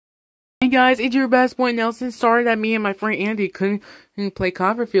guys, it's your best boy Nelson. Sorry that me and my friend Andy couldn't play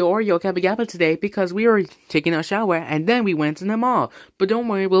Copperfield or Yo Kappa Kappa today because we were taking a shower and then we went to the mall. But don't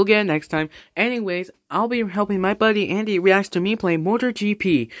worry, we'll get it next time. Anyways, I'll be helping my buddy Andy react to me playing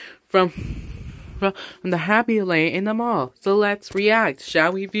MotoGP from the Happy Lane in the mall. So let's react,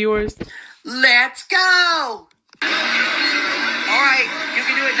 shall we, viewers? Let's go! Alright, you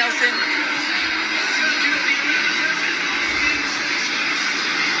can do it, Nelson.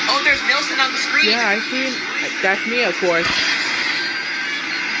 Oh, there's Nelson on the screen. Yeah, I see. That's me, of course.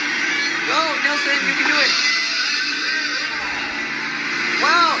 Go, Nelson, you can do it.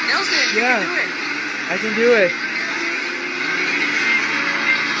 Wow, Nelson, you can do it. I can do it.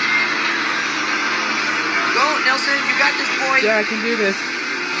 Go, Nelson, you got this, boy. Yeah, I can do this.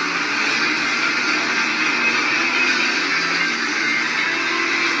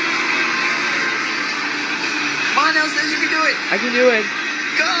 Come on, Nelson, you can do it. I can do it.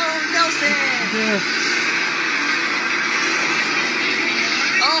 Go, Nelson! Yeah.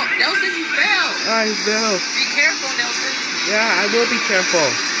 Oh, Nelson, you fell! I fell. Be careful, Nelson. Yeah, I will be careful.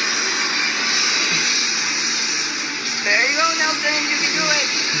 There you go, Nelson. You can do it.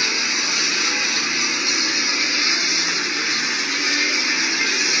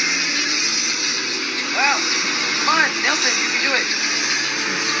 Wow. Come on, Nelson, you can do it.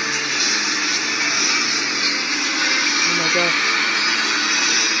 Oh my god.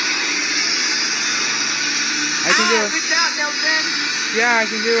 I can do it. Good job, Nelson. Yeah, I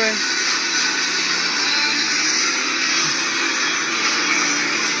can do it.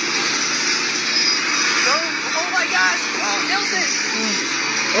 Go. Oh my gosh. Oh, Nelson.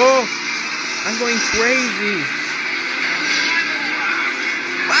 Oh, I'm going crazy.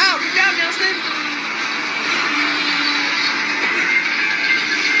 Wow, good job, Nelson.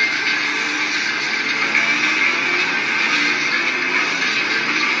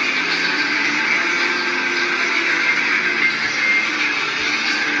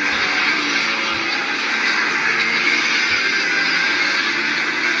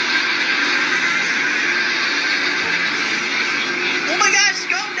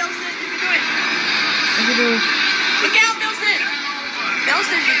 Look out, Nelson!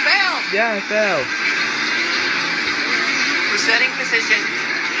 Nelson, you fell! Yeah, I fell. Resetting position.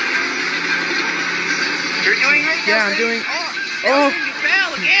 You're doing great, Nelson. Yeah, I'm doing... Nelson, you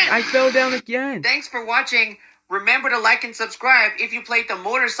fell again! I fell down again. Thanks for watching. Remember to like and subscribe if you played the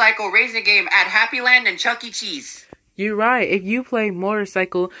motorcycle racing game at Happy Land and Chuck E. Cheese. You're right. If you play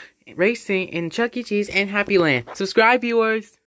motorcycle racing in Chuck E. Cheese and Happy Land. Subscribe, viewers.